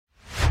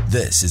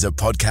This is a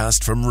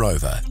podcast from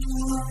Rover.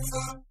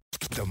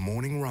 The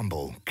Morning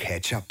Rumble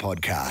Catch-Up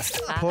Podcast.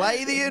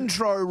 Play the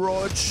intro,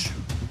 Rog.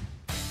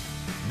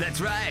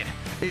 That's right.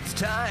 It's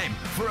time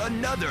for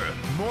another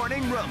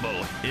Morning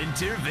Rumble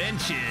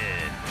intervention.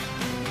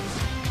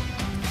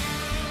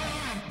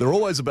 They're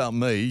always about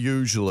me,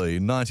 usually,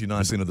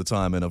 99% of the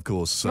time, and of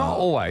course... Not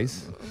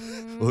always.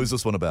 Well, who's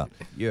this one about?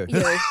 You.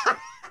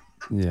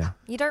 Yeah,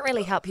 You don't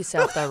really help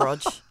yourself though,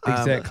 Rog.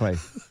 exactly.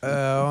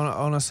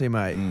 Honestly,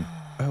 mate,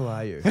 who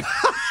are you?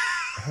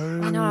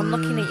 I know, I'm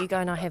looking at you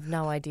going, I have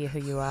no idea who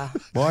you are.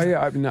 Why are you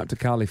opening up to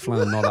Carly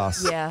Flynn and not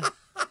us? Yeah.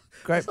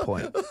 Great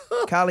point.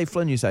 Carly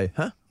Flynn, you say,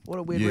 huh? What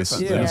a weird Yes,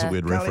 reference. that is a Yeah.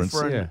 weird Carly reference.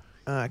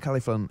 Flynn, Carly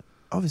Flynn,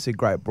 obviously a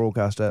great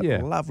broadcaster,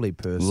 Yeah. lovely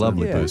person.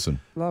 Lovely Yeah. person.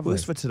 Lovely.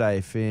 Works for Today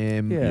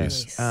FM,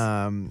 Yes.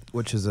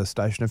 which is a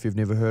station if you've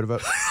never heard of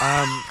it.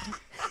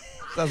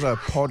 Does a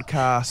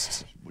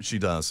podcast. She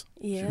does.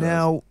 Yeah.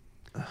 Now,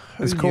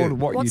 It's who called knew?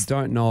 What You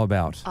Don't Know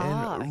About.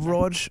 And okay.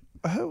 Rog,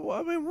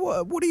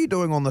 what are you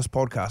doing on this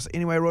podcast?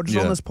 Anyway, Rog's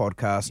Yeah. on this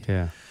podcast.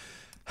 Yeah.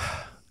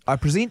 I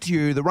present to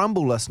you the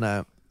Rumble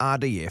listener,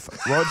 RDF,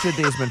 Roger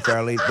Desmond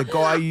Farrelly, the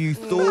guy you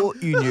thought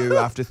you knew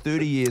after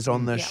 30 years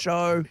on this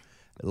show.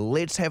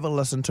 Let's have a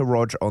listen to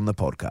Rog on the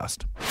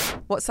podcast.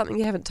 What's something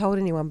you haven't told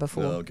anyone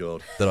before? Oh,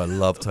 God. That I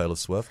love Taylor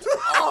Swift.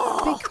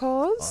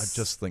 Because? I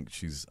just think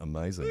she's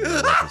amazing. I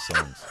love her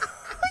songs.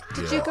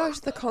 Did you go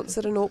to the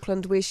concert in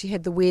Auckland where she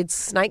had the weird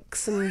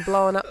snakes and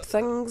blowing up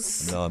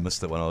things? No, I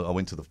missed that one. I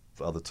went to the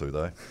other two,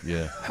 though.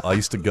 Yeah. I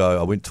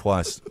went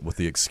twice with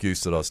the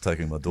excuse that I was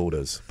taking my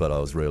daughters, but I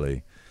was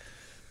really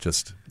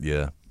just,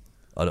 yeah.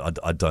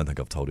 I don't think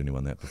I've told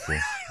anyone that before.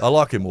 I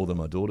like her more than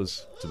my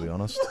daughters, to be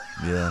honest.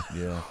 Yeah.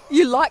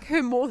 You like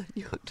her more than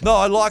you do. No,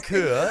 I like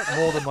her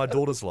more than my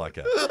daughters like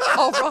her.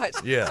 Oh, right.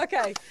 Yeah.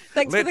 Okay.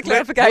 Thanks for the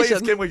clarification.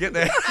 Please, can we get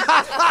there?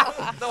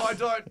 No, I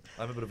don't.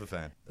 I'm a bit of a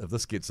fan. If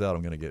this gets out,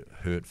 I'm going to get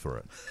hurt for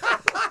it.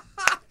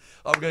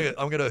 I'm going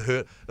to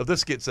hurt. If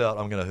this gets out,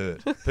 I'm going to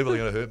hurt. People are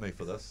going to hurt me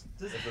for this.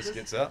 If this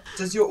gets out.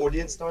 Does your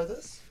audience know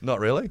this? Not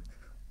really.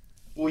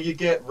 Will you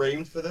get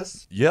reamed for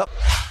this? Yep.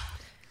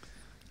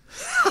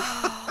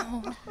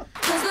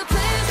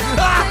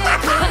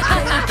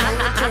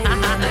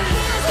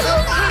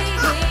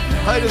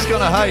 Haters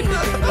gonna hate.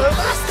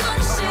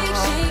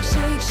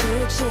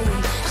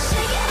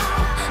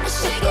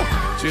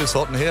 Gee, it's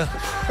hot in here.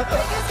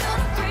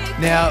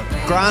 Now,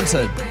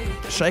 granted,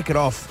 Shake It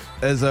Off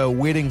is a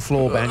wedding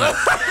floor banger.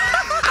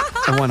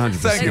 100%.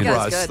 Thank you, That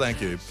Bryce. goes good.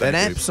 Thank you. An Thank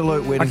you.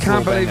 absolute I wedding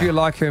can't floor believe banger. you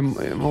like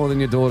him more than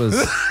your daughters.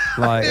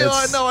 Like,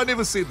 Yeah, it's, I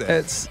never said that.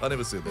 it's- I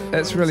never said that.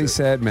 it's really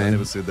sad, man. I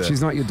never said that.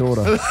 She's not your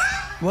daughter.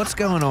 What's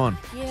going on?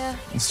 Yeah.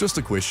 It's just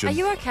a question. Are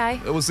you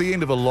okay? It was the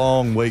end of a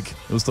long week.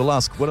 It was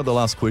one of the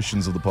last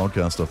questions of the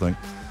podcast, I think.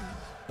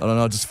 I don't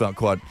know. I just felt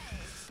quite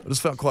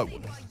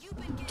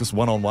just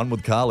one-on-one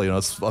with Carly, and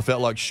I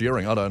felt like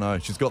sharing. I don't know.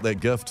 She's got that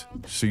gift.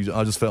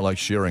 I just felt like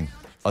sharing.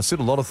 I said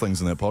a lot of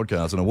things in that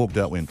podcast, and I walked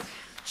out when,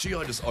 gee,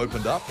 I just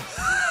opened up.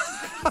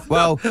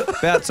 Well,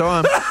 about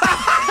time.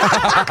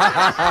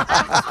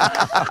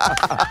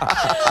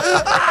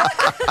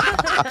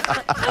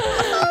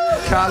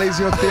 Carly's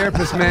your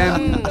therapist,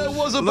 man. It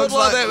was a bit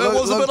like that. It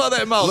was a bit like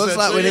that, Miles. Looks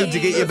like we need to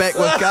get you back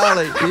with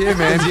Carly. Yeah,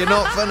 man. You're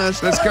not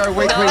finished. Let's go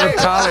weekly with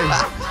Carly.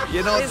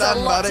 You're not There's a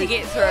done, lot buddy. to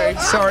get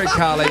through. Sorry,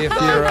 Carly, if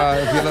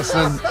you're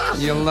listening,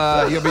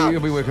 you'll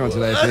be working on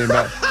Today FM.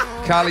 But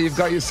Carly, you've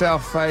got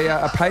yourself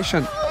a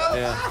patient.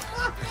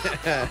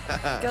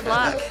 Good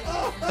luck.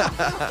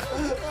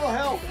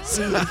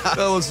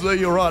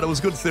 You're right. It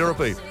was good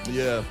therapy.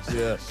 Yeah.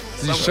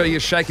 You're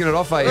shaking it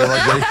off, are you,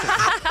 Roger?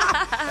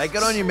 Hey,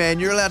 good on you, man.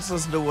 You're allowed to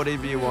listen to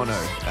whatever you want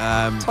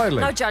to.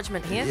 Totally. No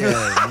judgment here.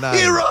 Yeah, no.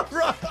 Yeah,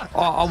 right.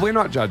 Oh, we're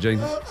not judging.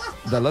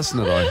 The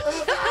listener, though.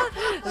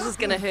 This is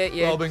going to hurt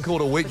you. Well, I've been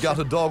called a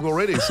weak-gutted dog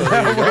already, so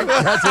there you go.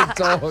 That's a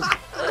dog.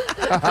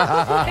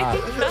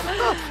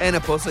 And a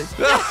pussy.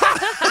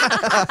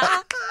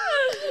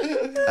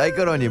 Hey,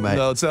 good on you, mate.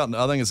 No, it's out.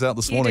 I think it's out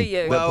this You morning. do you.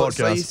 That Well, podcast.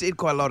 so you said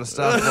quite a lot of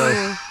stuff.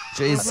 Well,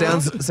 geez,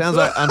 sounds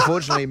like,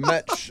 unfortunately,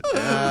 Mitch,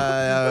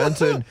 our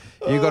intern,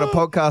 you got a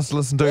podcast to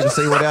listen to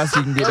see what else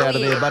you can get out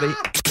of there, buddy.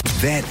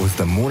 That was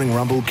the Morning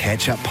Rumble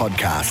Catch-Up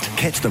Podcast.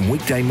 Catch them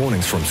weekday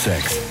mornings from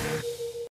 6.